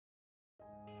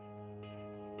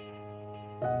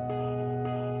Hello,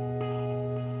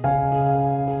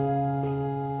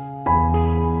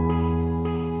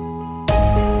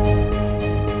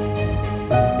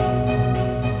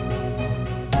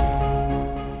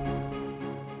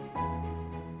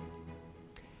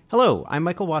 I'm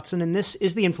Michael Watson, and this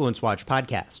is the Influence Watch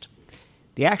podcast.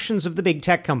 The actions of the big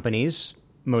tech companies,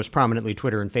 most prominently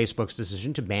Twitter and Facebook's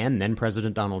decision to ban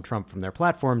then-President Donald Trump from their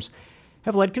platforms,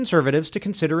 have led conservatives to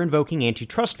consider invoking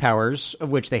antitrust powers,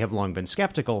 of which they have long been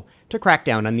skeptical, to crack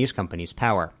down on these companies'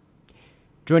 power.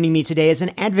 Joining me today is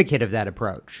an advocate of that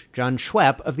approach, John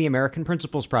Schwepp of the American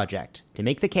Principles Project, to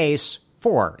make the case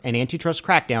for an antitrust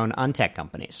crackdown on tech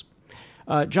companies.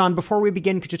 John, before we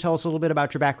begin, could you tell us a little bit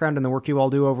about your background and the work you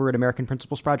all do over at American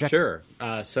Principles Project? Sure.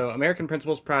 So American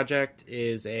Principles Project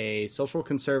is a social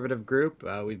conservative group.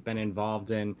 We've been involved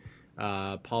in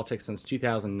politics since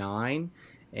 2009.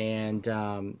 And,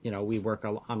 we work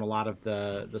on a lot of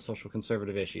the social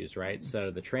conservative issues, right?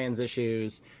 So the trans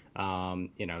issues,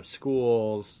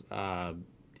 schools,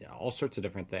 all sorts of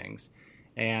different things.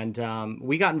 And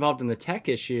we got involved in the tech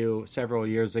issue several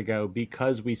years ago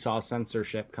because we saw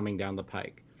censorship coming down the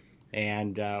pike.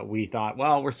 And we thought,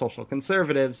 well, we're social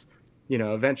conservatives.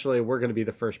 Eventually we're going to be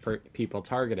the first people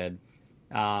targeted.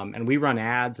 And we run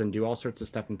ads and do all sorts of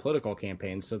stuff in political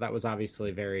campaigns. So that was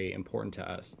obviously very important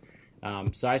to us.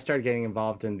 So I started getting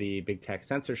involved in the big tech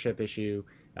censorship issue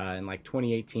in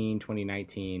 2018,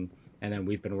 2019. And then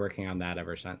we've been working on that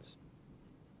ever since.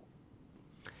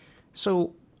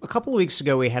 So a couple of weeks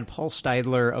ago, we had Paul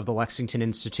Steidler of the Lexington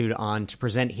Institute on to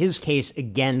present his case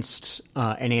against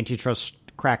an antitrust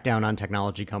crackdown on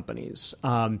technology companies.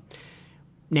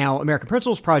 Now, American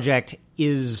Principles Project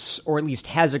is, or at least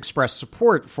has expressed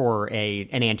support for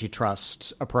an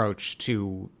antitrust approach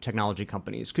to technology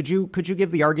companies. Could you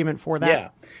give the argument for that? Yeah.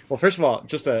 Well, first of all,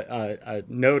 just a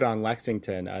note on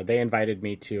Lexington. They invited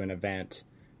me to an event,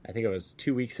 I think it was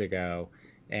 2 weeks ago,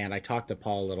 and I talked to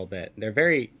Paul a little bit. They're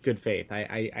very good faith.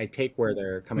 I take where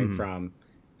they're coming from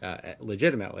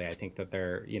legitimately. I think that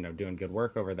they're, doing good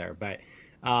work over there. But,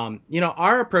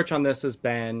 our approach on this has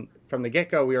been, from the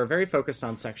get-go, we were very focused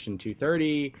on Section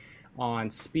 230, on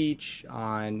speech,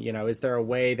 on, is there a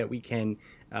way that we can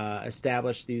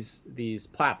establish these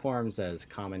platforms as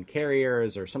common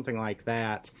carriers or something like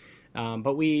that.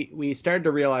 But we started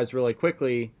to realize really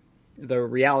quickly the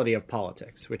reality of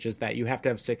politics, which is that you have to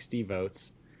have 60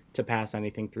 votes to pass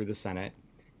anything through the Senate.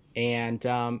 And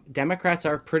Democrats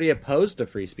are pretty opposed to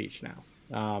free speech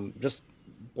now, just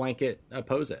blanket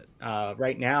oppose it.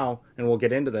 Right now, and we'll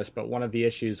get into this, but one of the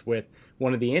issues with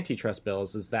one of the antitrust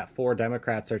bills is that 4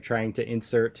 Democrats are trying to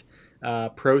insert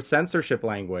pro-censorship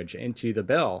language into the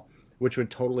bill, which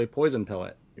would totally poison pill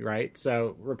it, right?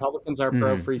 So Republicans are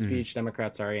pro-free speech,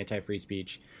 Democrats are anti-free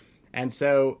speech. And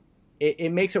so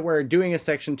it makes it where doing a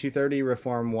Section 230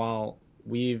 reform, while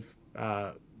we've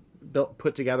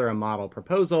put together a model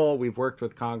proposal, we've worked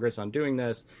with Congress on doing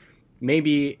this.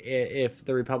 Maybe if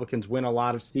the Republicans win a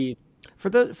lot of seats. For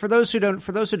those who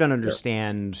don't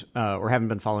understand or haven't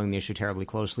been following the issue terribly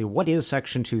closely, what is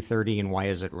Section 230 and why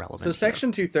is it relevant? So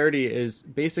Section 230 is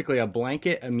basically a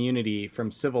blanket immunity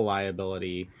from civil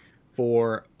liability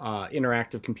for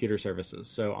interactive computer services,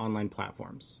 so online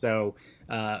platforms. So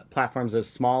platforms as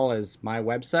small as my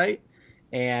website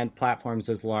and platforms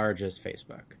as large as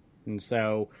Facebook. And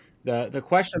so the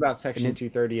question about Section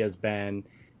 230 has been,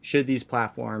 should these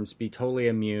platforms be totally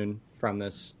immune from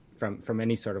this, from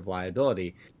any sort of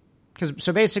liability?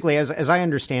 So basically, as I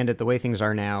understand it, the way things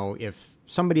are now, if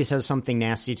somebody says something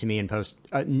nasty to me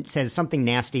and says something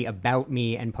nasty about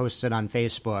me and posts it on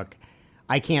Facebook,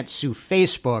 I can't sue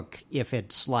Facebook if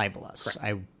it's libelous.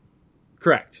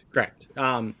 Correct.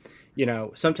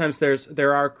 Sometimes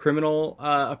there are criminal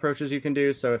approaches you can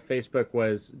do. So if Facebook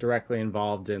was directly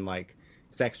involved in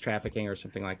sex trafficking or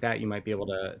something like that, you might be able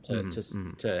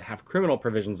to have criminal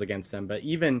provisions against them. But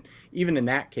even in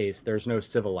that case, there's no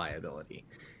civil liability.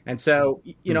 And so,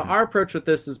 our approach with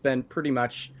this has been pretty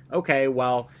much, okay,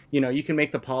 well, you can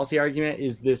make the policy argument.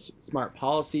 Is this smart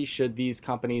policy? Should these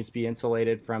companies be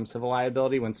insulated from civil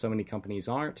liability when so many companies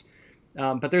aren't?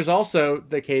 But there's also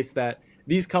the case that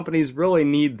these companies really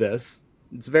need this.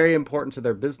 It's very important to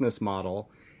their business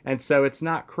model. And so it's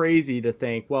not crazy to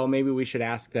think, well, maybe we should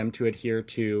ask them to adhere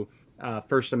to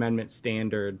First Amendment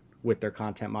standard with their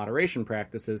content moderation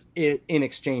practices in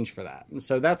exchange for that. And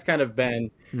so that's kind of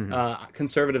been,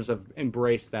 conservatives have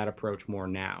embraced that approach more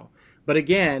now. But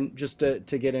again, just to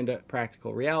get into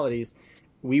practical realities,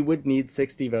 we would need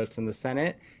 60 votes in the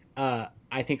Senate.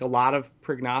 I think a lot of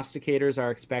prognosticators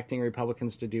are expecting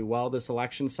Republicans to do well this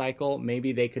election cycle.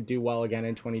 Maybe they could do well again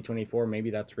in 2024. Maybe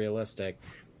that's realistic.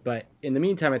 But in the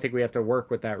meantime, I think we have to work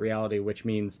with that reality, which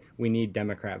means we need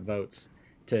Democrat votes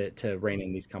to rein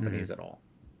in these companies at all.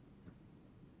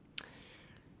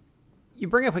 You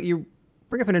bring up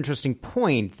an interesting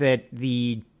point that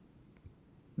the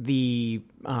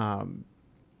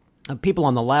people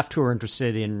on the left who are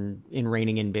interested in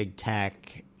reining in big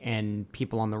tech and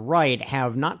people on the right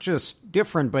have not just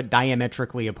different but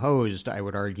diametrically opposed, I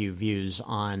would argue, views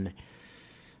on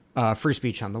free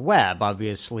speech on the web.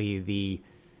 Obviously, the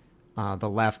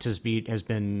left has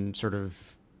been sort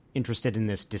of interested in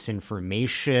this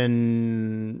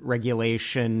disinformation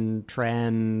regulation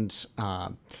trend.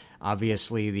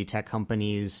 Obviously, the tech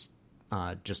companies,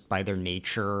 just by their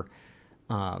nature,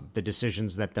 the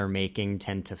decisions that they're making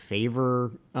tend to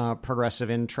favor progressive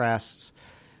interests.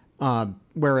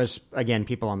 Whereas, again,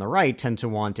 people on the right tend to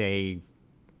want a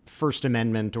First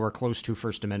Amendment or close to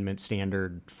First Amendment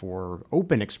standard for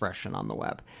open expression on the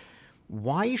web.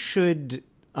 Why should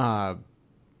conservatives,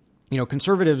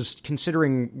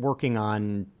 considering working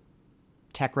on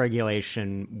tech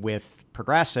regulation with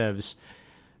progressives,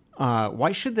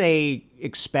 why should they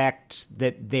expect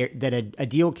that a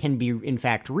deal can be in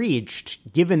fact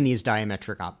reached given these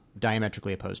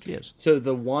diametrically opposed views? So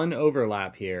the one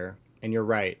overlap here, and you're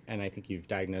right, and I think you've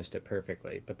diagnosed it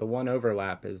perfectly, but the one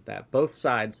overlap is that both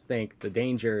sides think the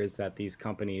danger is that these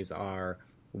companies are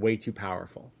way too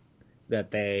powerful, that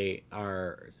they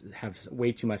have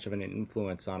way too much of an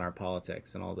influence on our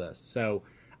politics and all this. So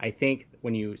I think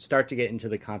when you start to get into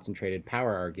the concentrated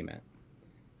power argument,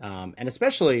 and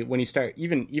especially when you start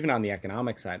even on the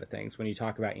economic side of things, when you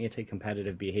talk about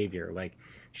anti-competitive behavior, like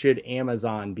should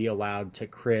Amazon be allowed to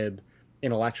crib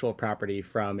intellectual property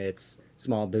from its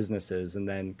small businesses and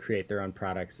then create their own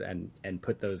products and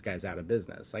put those guys out of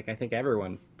business? Like, I think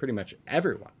pretty much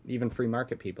everyone, even free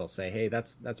market people, say, hey,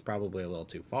 that's probably a little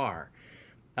too far.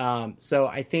 So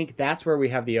I think that's where we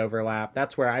have the overlap.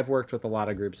 That's where I've worked with a lot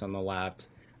of groups on the left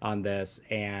on this,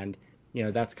 and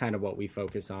that's kind of what we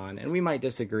focus on. And we might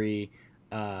disagree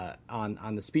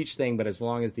on the speech thing, but as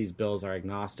long as these bills are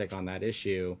agnostic on that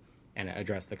issue and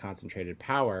address the concentrated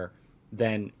power,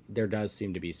 then there does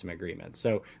seem to be some agreement.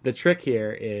 So the trick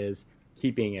here is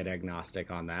keeping it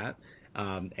agnostic on that.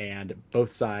 And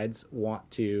both sides want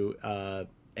to,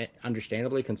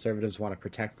 understandably, conservatives want to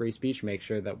protect free speech, make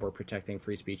sure that we're protecting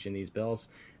free speech in these bills.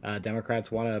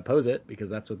 Democrats want to oppose it because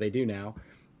that's what they do now.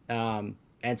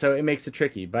 And so it makes it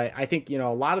tricky. But I think, a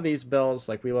lot of these bills,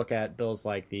 like we look at bills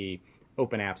like the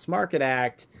Open Apps Market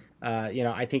Act,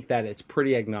 I think that it's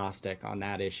pretty agnostic on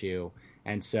that issue.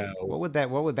 And so what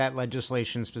would that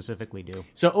legislation specifically do?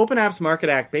 So Open Apps Market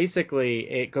Act, basically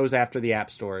it goes after the app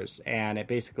stores, and it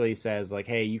basically says like,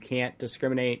 hey, you can't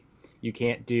discriminate. You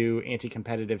can't do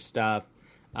anti-competitive stuff.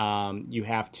 You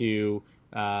have to,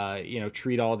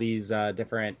 treat all these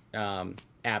different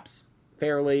apps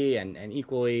fairly and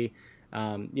equally.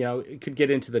 It could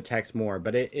get into the text more,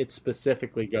 but it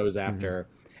specifically goes after.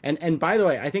 And by the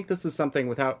way, I think this is something,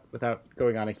 without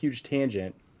going on a huge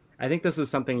tangent, I think this is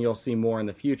something you'll see more in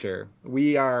the future.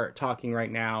 We are talking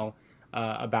right now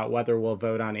about whether we'll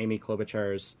vote on Amy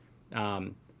Klobuchar's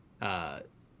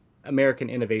American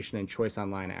Innovation and Choice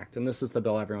Online Act. And this is the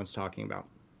bill everyone's talking about.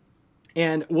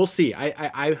 And we'll see.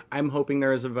 I'm hoping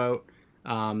there is a vote.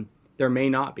 There may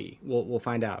not be. We'll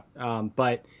find out.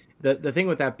 But the thing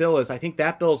with that bill is I think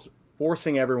that bill's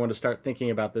forcing everyone to start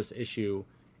thinking about this issue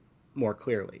more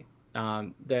clearly.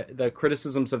 The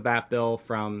criticisms of that bill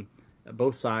from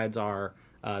both sides are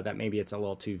that maybe it's a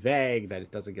little too vague, that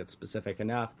it doesn't get specific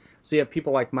enough. So you have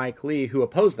people like Mike Lee who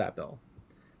oppose that bill,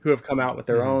 who have come out with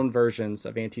their own versions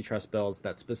of antitrust bills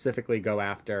that specifically go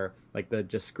after like the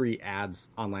discrete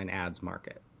online ads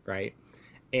market, right?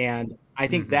 And I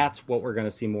think that's what we're going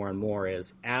to see more and more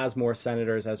is as more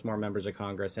senators, as more members of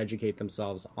Congress educate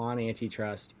themselves on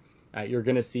antitrust, you're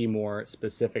going to see more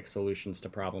specific solutions to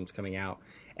problems coming out.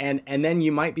 And then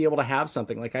you might be able to have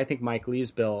something like, I think Mike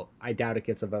Lee's bill, I doubt it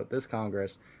gets a vote this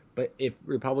Congress, but if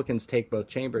Republicans take both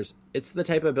chambers, it's the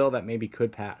type of bill that maybe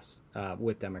could pass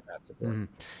with Democrat support.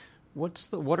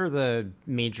 What are the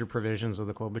major provisions of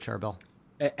the Klobuchar bill?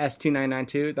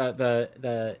 S2992,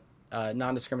 the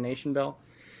non-discrimination bill.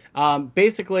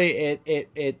 Basically,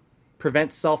 it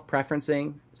prevents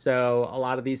self-preferencing. So a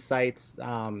lot of these sites,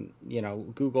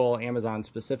 Google, Amazon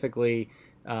specifically,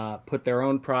 put their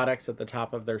own products at the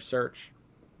top of their search.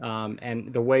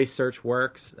 And the way search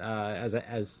works,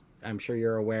 as I'm sure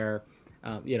you're aware,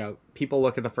 People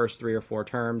look at the first 3 or 4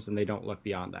 terms and they don't look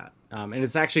beyond that. And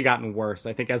it's actually gotten worse.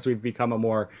 I think as we've become a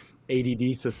more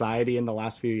ADD society in the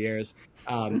last few years,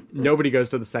 nobody goes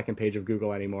to the second page of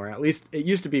Google anymore. At least it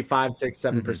used to be 5, 6,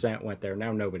 7% went there.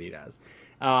 Now nobody does.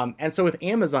 And so with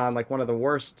Amazon, like one of the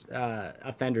worst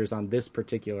offenders on this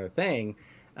particular thing,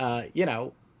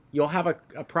 you'll have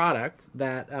a product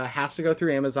that has to go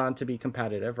through Amazon to be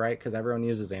competitive, right? Because everyone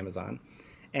uses Amazon,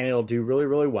 and it'll do really,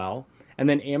 really well. And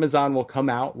then Amazon will come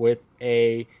out with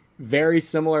a very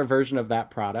similar version of that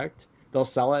product. They'll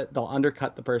sell it, they'll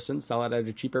undercut the person, sell it at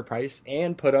a cheaper price,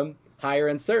 and put them higher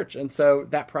in search. And so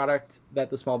that product that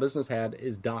the small business had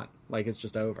is done. Like, it's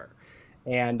just over.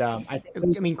 And I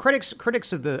mean, critics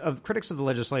of the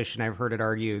legislation, I've heard it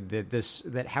argued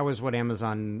that how is what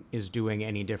Amazon is doing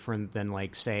any different than,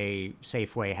 like, say,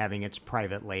 Safeway having its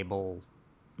private label,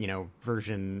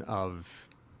 version of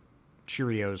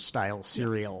Cheerios style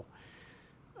cereal.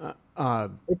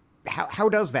 How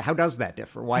does that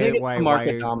differ? Why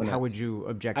market dominance. How would you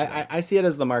object to that? I see it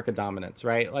as the market dominance,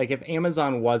 right? Like, if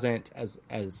Amazon wasn't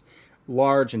as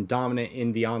large and dominant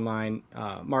in the online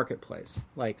marketplace,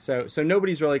 like, so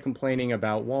nobody's really complaining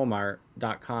about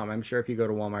Walmart.com. I'm sure if you go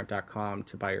to Walmart.com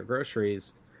to buy your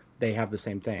groceries, they have the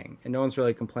same thing, and no one's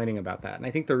really complaining about that. And I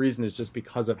think the reason is just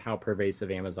because of how pervasive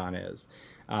Amazon is.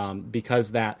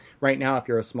 Because that right now, if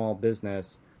you're a small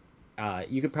business,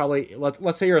 you could probably,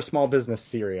 let's say you're a small business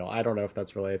cereal. I don't know if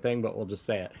that's really a thing, but we'll just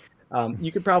say it.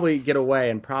 You could probably get away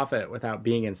and profit without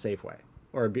being in Safeway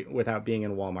or without being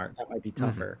in Walmart. That might be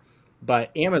tougher. Mm-hmm.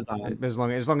 But Amazon, as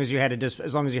long as you had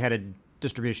a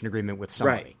distribution agreement with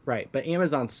somebody, right. But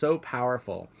Amazon's so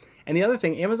powerful, and the other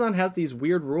thing, Amazon has these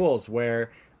weird rules where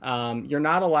you're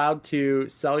not allowed to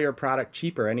sell your product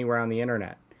cheaper anywhere on the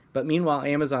internet. But meanwhile,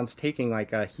 Amazon's taking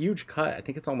like a huge cut. I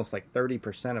think it's almost like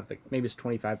 30% of maybe it's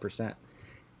 25%,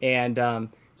 and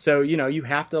so you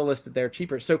have to list it there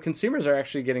cheaper. So consumers are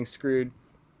actually getting screwed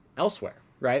elsewhere.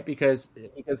 Right, because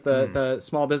the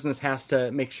small business has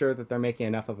to make sure that they're making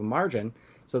enough of a margin,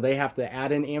 so they have to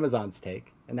add in Amazon's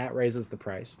take, and that raises the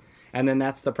price, and then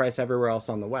that's the price everywhere else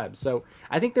on the web. So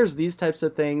I think there's these types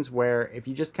of things where if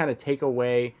you just kind of take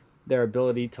away their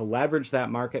ability to leverage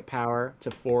that market power to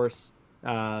force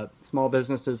small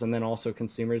businesses and then also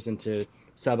consumers into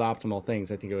suboptimal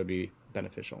things, I think it would be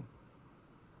beneficial.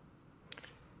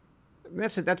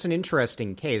 That's an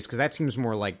interesting case, because that seems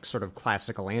more like sort of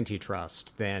classical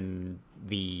antitrust than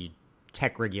the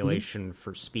tech regulation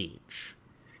for speech.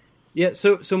 Yeah,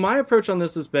 so my approach on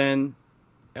this has been,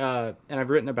 and I've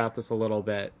written about this a little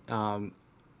bit,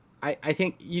 I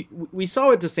think we saw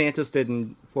what DeSantis did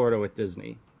in Florida with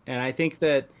Disney, and I think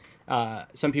that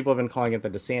some people have been calling it the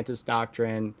DeSantis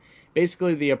doctrine.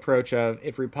 Basically the approach of,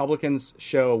 if Republicans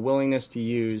show a willingness to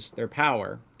use their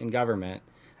power in government,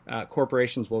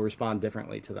 corporations will respond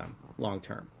differently to them long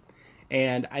term.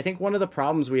 And I think one of the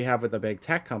problems we have with the big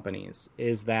tech companies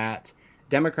is that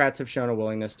Democrats have shown a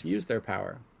willingness to use their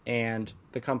power, and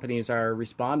the companies are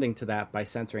responding to that by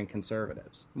censoring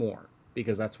conservatives more,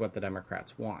 because that's what the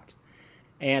Democrats want.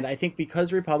 And I think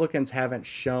because Republicans haven't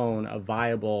shown a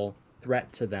viable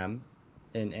threat to them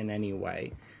in any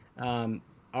way,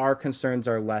 our concerns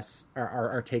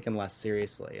are taken less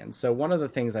seriously. And so one of the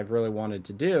things I've really wanted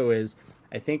to do is,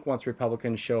 I think once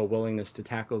Republicans show a willingness to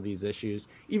tackle these issues,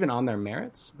 even on their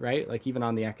merits, right? Like even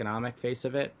on the economic face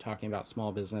of it, talking about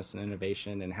small business and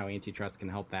innovation and how antitrust can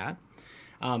help that,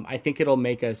 I think it'll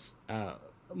make us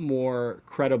more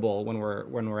credible when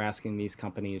we're asking these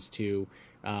companies to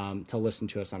listen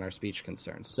to us on our speech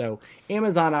concerns. So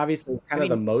Amazon obviously is kind of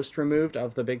the most removed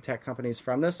of the big tech companies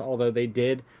from this, although they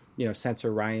did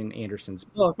censor Ryan Anderson's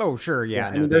book. Oh, sure, yeah.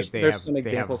 I mean, there's some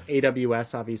examples.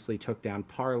 AWS obviously took down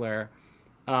Parler.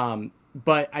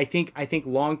 But I think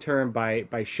long term,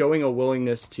 by showing a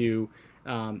willingness to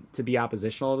be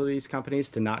oppositional to these companies,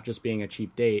 to not just being a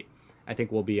cheap date, I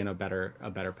think we'll be in a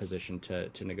better position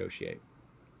to negotiate.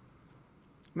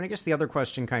 I mean, I guess the other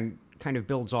question kind of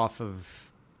builds off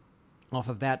of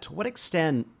that. To what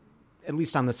extent, at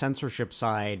least on the censorship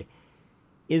side,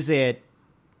 is it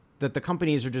that the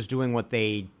companies are just doing what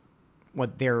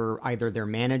either their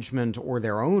management or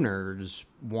their owners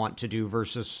want to do,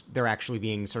 versus they're actually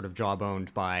being sort of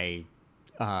jawboned by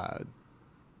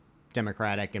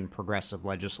Democratic and progressive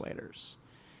legislators?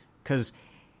 Because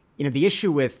the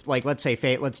issue with, like, let's take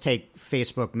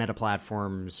Facebook Meta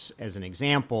Platforms as an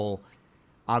example.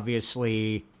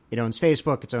 Obviously, it owns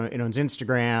Facebook, it owns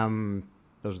Instagram.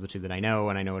 Those are the two that I know,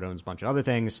 and I know it owns a bunch of other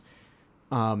things.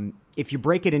 If you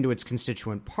break it into its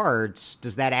constituent parts,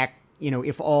 does that act?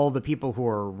 If all the people who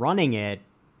are running it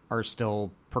are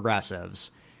still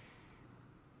progressives,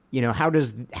 how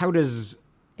does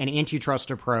an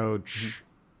antitrust approach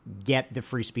get the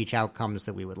free speech outcomes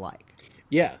that we would like?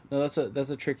 Yeah, no, that's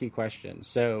a tricky question.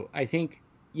 So I think,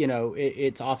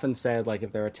 it's often said, like,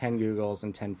 if there are 10 Googles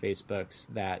and 10 Facebooks,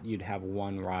 that you'd have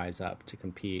one rise up to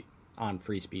compete on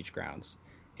free speech grounds.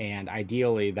 And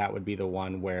ideally, that would be the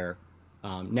one where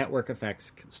network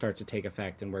effects start to take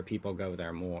effect and where people go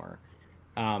there more.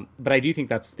 But I do think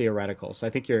that's theoretical. So I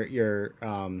think your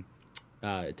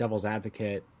devil's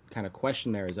advocate kind of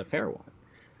question there is a fair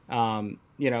one.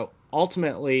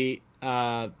 Ultimately,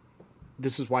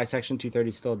 this is why Section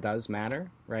 230 still does matter,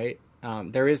 right?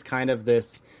 There is kind of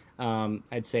this,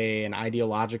 I'd say, an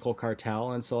ideological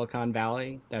cartel in Silicon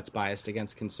Valley that's biased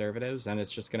against conservatives, and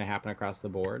it's just going to happen across the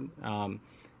board.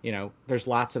 There's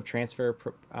lots of transfer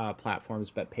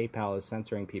platforms, but PayPal is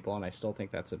censoring people, and I still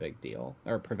think that's a big deal,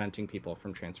 or preventing people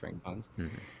from transferring funds.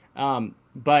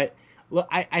 But look,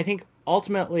 I think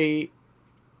ultimately,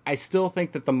 I still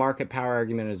think that the market power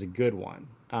argument is a good one.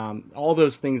 All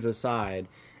those things aside,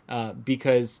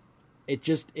 because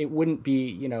it wouldn't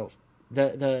be,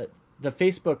 the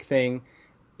Facebook thing,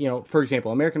 for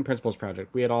example, American Principles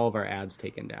Project, we had all of our ads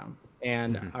taken down,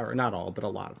 and or not all, but a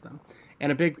lot of them.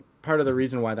 And a big part of the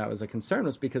reason why that was a concern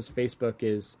was because Facebook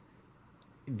is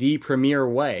the premier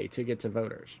way to get to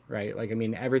voters, right? Like, I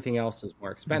mean, everything else is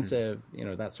more expensive,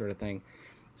 that sort of thing.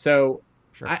 So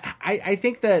sure. I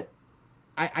think that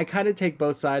I kind of take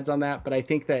both sides on that, but I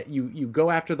think that you go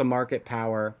after the market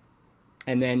power,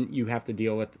 and then you have to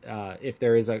deal with, if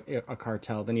there is a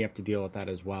cartel, then you have to deal with that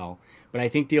as well. But I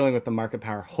think dealing with the market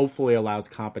power hopefully allows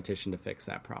competition to fix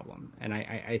that problem. And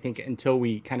I think until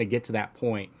we kind of get to that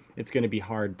point, it's going to be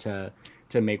hard to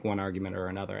make one argument or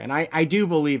another. And I do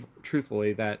believe,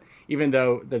 truthfully, that even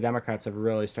though the Democrats have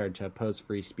really started to oppose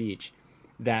free speech,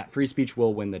 that free speech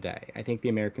will win the day. I think the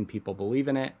American people believe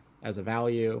in it as a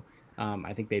value.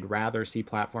 I think they'd rather see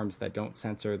platforms that don't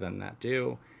censor than that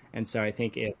do. And so I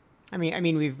think I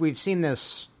mean, we've seen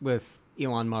this with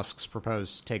Elon Musk's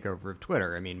proposed takeover of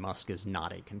Twitter. I mean, Musk is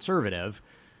not a conservative,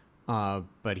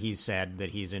 but he's said that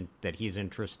he's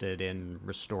interested in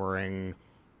restoring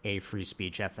a free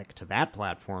speech ethic to that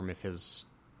platform if his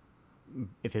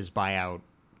buyout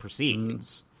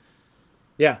proceeds.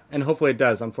 Yeah, and hopefully it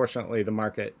does. Unfortunately, the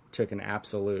market took an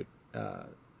absolute,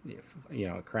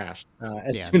 it crashed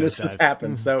as soon as this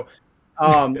happened. So.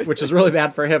 Which is really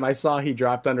bad for him. I saw he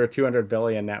dropped under 200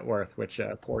 billion net worth, which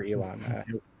poor Elon.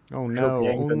 Oh no,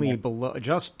 only below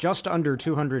just under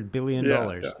 $200 billion.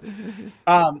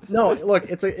 No, look,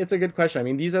 it's a good question. I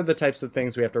mean, these are the types of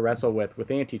things we have to wrestle with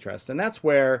antitrust, and that's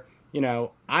where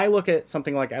I look at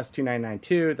something like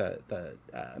S2992, the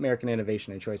American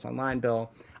Innovation and Choice Online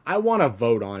bill. I want to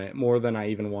vote on it more than I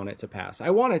even want it to pass. I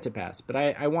want it to pass, but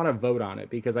I want to vote on it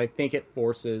because I think it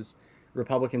forces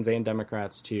Republicans and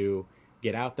Democrats to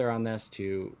get out there on this,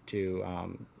 to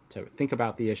think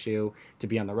about the issue, to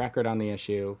be on the record on the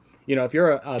issue. If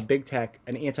you're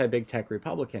an anti-big tech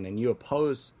Republican and you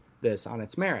oppose this on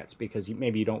its merits because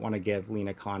maybe you don't want to give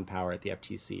Lena Khan power at the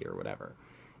FTC or whatever,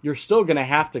 you're still going to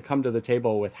have to come to the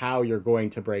table with how you're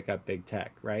going to break up big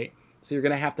tech, right? So you're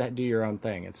going to have to do your own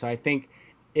thing. And so I think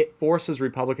it forces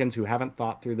Republicans who haven't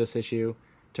thought through this issue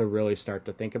to really start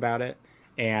to think about it.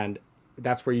 And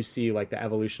that's where you see like the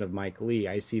evolution of Mike Lee.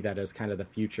 I see that as kind of the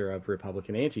future of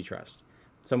Republican antitrust.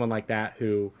 Someone like that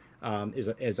who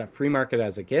is a free market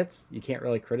as it gets. You can't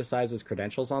really criticize his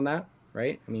credentials on that,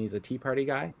 right? I mean, he's a Tea Party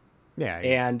guy. Yeah.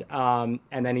 And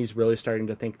then he's really starting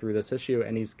to think through this issue,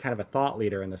 and he's kind of a thought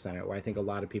leader in the Senate where I think a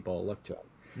lot of people look to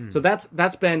him. So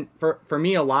that's been, for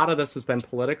me, a lot of this has been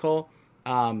political.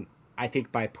 I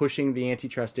think by pushing the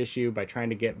antitrust issue, by trying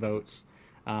to get votes.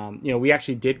 We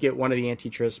actually did get one of the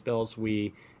antitrust bills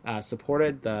we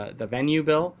supported, the venue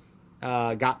bill,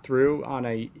 got through on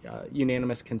a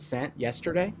unanimous consent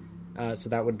yesterday. So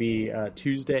that would be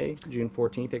Tuesday, June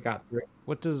 14th. It got through.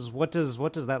 What does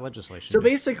that legislation do? So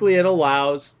basically, it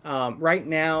allows right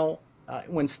now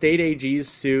when state AGs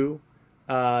sue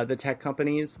the tech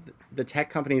companies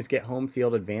get home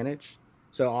field advantage.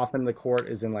 So often the court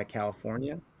is in like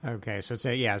California. Okay, so it's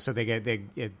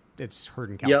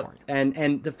heard in California. Yep.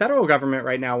 And the federal government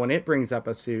right now, when it brings up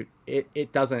a suit,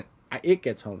 it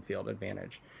gets home field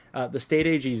advantage. The state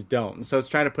AGs don't. So it's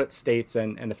trying to put states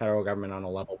and the federal government on a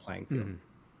level playing field.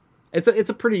 It's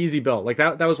a pretty easy bill. Like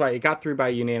that was why it got through by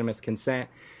unanimous consent.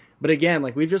 But again,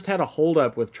 like we've just had a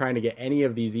holdup with trying to get any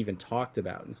of these even talked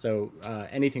about. And so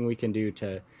anything we can do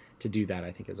to do that,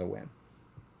 I think, is a win.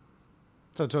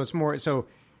 So it's more so.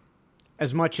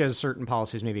 As much as certain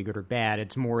policies may be good or bad,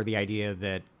 it's more the idea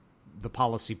that the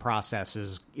policy process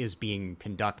is being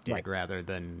conducted rather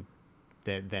than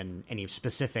any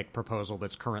specific proposal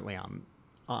that's currently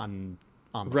on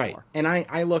on the right. floor. And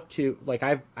I look to, like,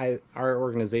 our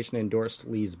organization endorsed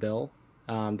Lee's bill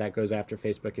that goes after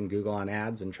Facebook and Google on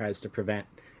ads and tries to prevent,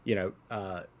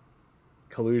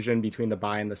 collusion between the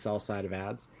buy and the sell side of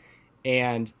ads.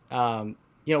 And,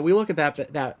 we look at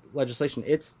that legislation.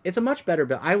 It's a much better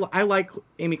bill. I like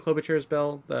Amy Klobuchar's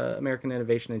bill, the American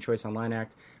Innovation and Choice Online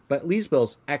Act, but Lee's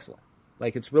bill's excellent.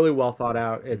 Like, it's really well thought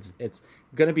out. It's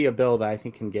going to be a bill that I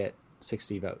think can get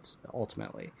 60 votes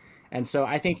ultimately. And so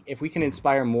I think if we can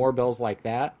inspire more bills like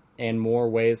that and more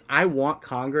ways, I want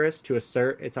Congress to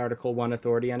assert its Article 1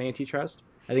 authority on antitrust.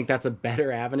 I think that's a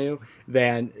better avenue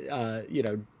than,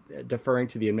 deferring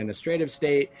to the administrative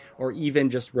state or even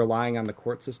just relying on the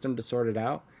court system to sort it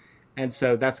out. And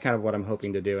so that's kind of what I'm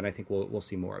hoping to do. And I think we'll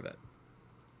see more of it.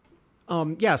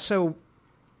 So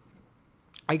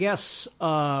I guess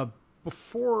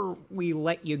before we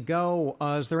let you go,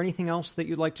 is there anything else that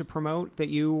you'd like to promote that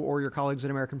you or your colleagues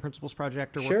at American Principles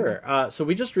Project are working on? So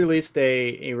we just released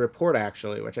a report,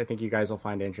 actually, which I think you guys will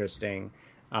find interesting.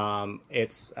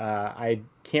 It's I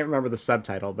can't remember the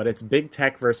subtitle, but it's Big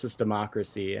Tech versus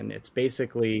Democracy, and it's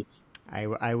basically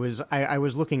I was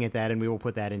looking at that, and we will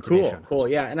put that into the show notes. Cool.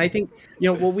 Yeah, and I think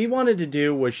what we wanted to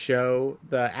do was show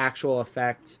the actual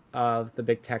effect of the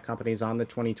big tech companies on the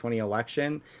 2020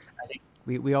 election. I think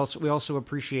we also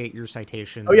appreciate your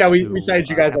citations. Oh yeah, we cited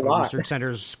you guys a lot.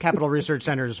 Capital Research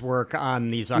Center's work on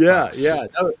these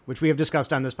Zuckbucks, which we have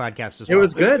discussed on this podcast as well.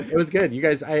 It was good. You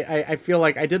guys, I feel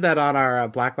like I did that on our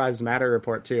Black Lives Matter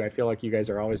report too. I feel like you guys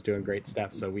are always doing great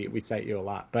stuff, so we cite you a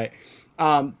lot. But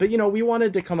we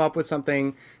wanted to come up with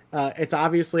something. It's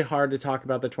obviously hard to talk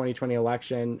about the 2020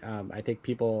 election. I think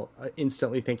people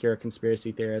instantly think you're a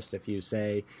conspiracy theorist if you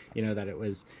say, that it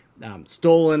was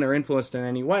stolen or influenced in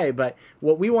any way. But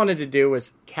what we wanted to do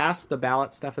was cast the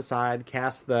ballot stuff aside,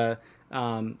 cast the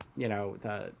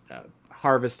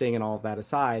harvesting and all of that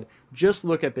aside. Just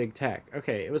look at big tech.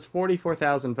 Okay, it was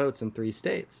 44,000 votes in 3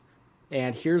 states.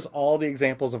 And here's all the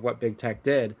examples of what big tech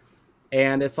did.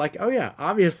 And it's like, oh yeah,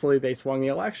 obviously they swung the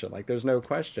election. Like, there's no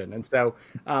question. And so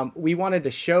we wanted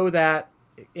to show that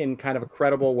in kind of a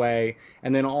credible way,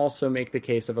 and then also make the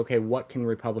case of, okay, what can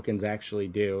Republicans actually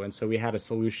do? And so we had a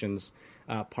solutions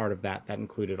part of that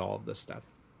included all of this stuff.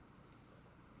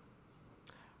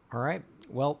 All right.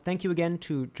 Well, thank you again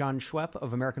to John Schwepp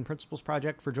of American Principles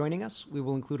Project for joining us. We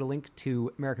will include a link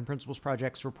to American Principles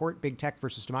Project's report, Big Tech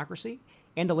versus Democracy,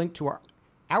 and a link to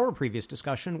our previous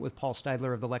discussion with Paul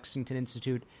Steidler of the Lexington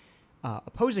Institute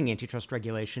opposing antitrust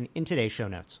regulation in today's show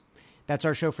notes. That's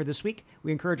our show for this week.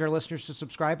 We encourage our listeners to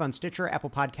subscribe on Stitcher, Apple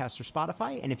Podcasts, or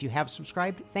Spotify. And if you have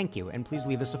subscribed, thank you. And please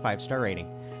leave us a 5-star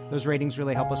rating. Those ratings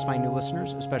really help us find new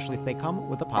listeners, especially if they come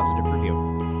with a positive review.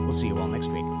 We'll see you all next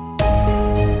week.